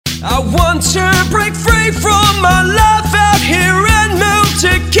I want to break free from my life out here and move to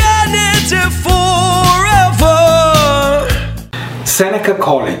Canada forever. Seneca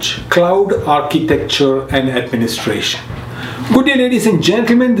College, Cloud Architecture and Administration. Good day, ladies and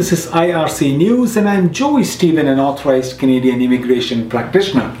gentlemen. This is IRC News and I'm Joey Stephen, an authorized Canadian immigration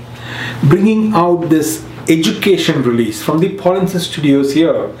practitioner, bringing out this education release from the Pollensis Studios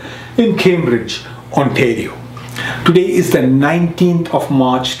here in Cambridge, Ontario. Today is the 19th of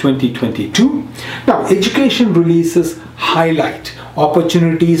March 2022. Now, education releases highlight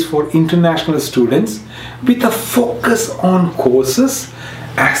opportunities for international students with a focus on courses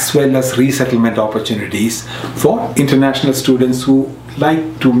as well as resettlement opportunities for international students who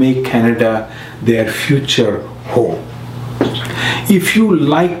like to make Canada their future home. If you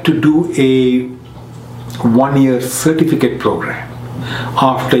like to do a one-year certificate program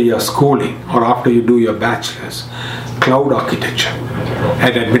after your schooling or after you do your bachelor's, Cloud Architecture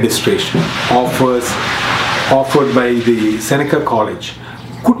and Administration offered by the Seneca College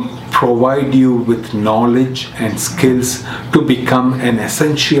could provide you with knowledge and skills to become an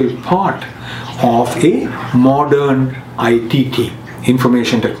essential part of a modern IT team,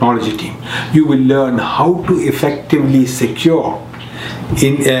 information technology team. You will learn how to effectively secure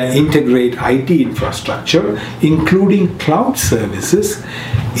integrate IT infrastructure, including cloud services,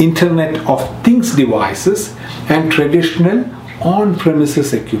 Internet of Things devices, and traditional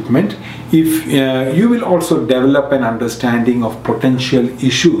on-premises equipment. If you will also develop an understanding of potential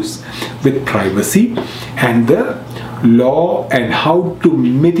issues with privacy and the law and how to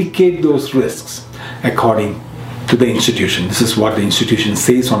mitigate those risks according to the institution. This is what the institution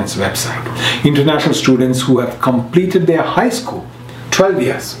says on its website. International students who have completed their high school 12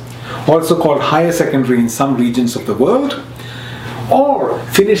 years, also called higher secondary in some regions of the world, or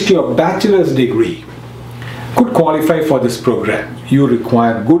finished your bachelor's degree could qualify for this program. You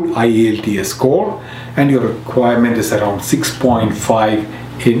require good IELTS score and your requirement is around 6.5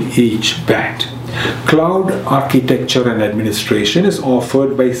 in each band. Cloud Architecture and Administration is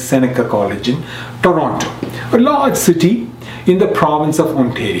offered by Seneca College in Toronto, a large city in the province of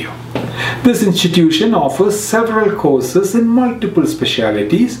Ontario. This institution offers several courses in multiple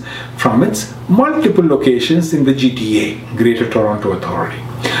specialities from its multiple locations in the GTA, Greater Toronto Authority.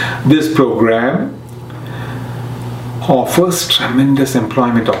 This program offers tremendous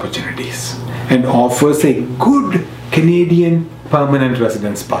employment opportunities and offers a good Canadian permanent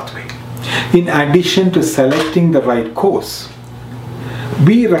residence pathway. In addition to selecting the right course,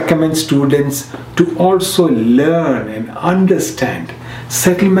 we recommend students to also learn and understand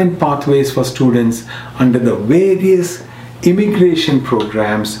settlement pathways for students under the various immigration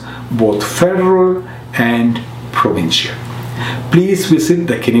programs, both federal and provincial. Please visit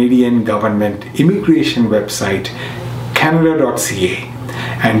the Canadian Government Immigration website canada.ca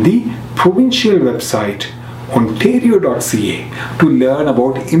and the provincial website ontario.ca to learn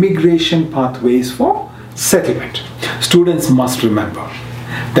about immigration pathways for settlement. Students must remember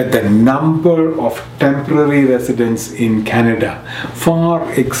that the number of temporary residents in Canada far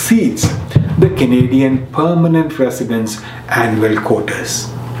exceeds the Canadian permanent residents' annual quotas.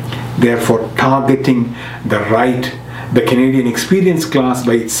 Therefore, targeting the Canadian experience class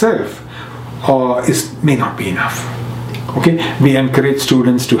by itself may not be enough. Okay, we encourage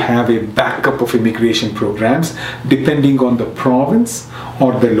students to have a backup of immigration programs depending on the province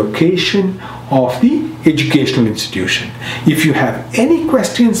or the location of the educational institution. If you have any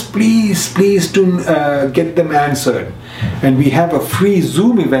questions, please do get them answered. And we have a free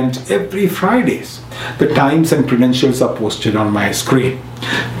Zoom event every Fridays. The times and credentials are posted on my screen.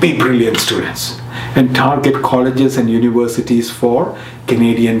 Be brilliant, students, and target colleges and universities for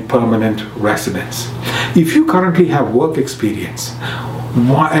Canadian permanent residents. If you currently have work experience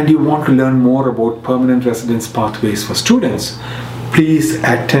and you want to learn more about permanent residence pathways for students, please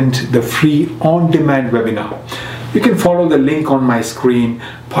attend the free on-demand webinar. You can follow the link on my screen,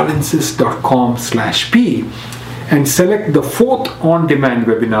 pollensis.com/p, and select the fourth on-demand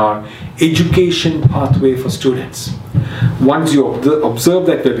webinar, Education Pathway for Students. Once you observe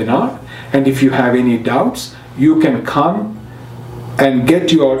that webinar, and if you have any doubts, you can come and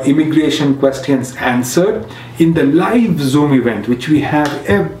get your immigration questions answered in the live Zoom event, which we have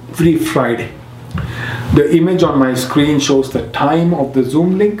every Friday. The image on my screen shows the time and the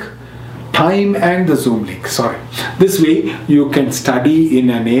Zoom link. This way you can study in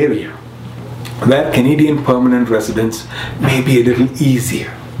an area where Canadian permanent residence may be a little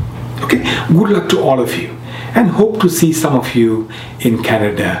easier. Okay, good luck to all of you and hope to see some of you in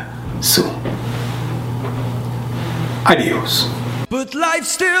Canada soon. Adios. But life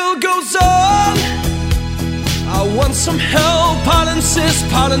still goes on. I want some help, I'll insist,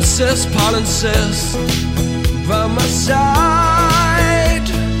 I'll insist, I'll insist by my side.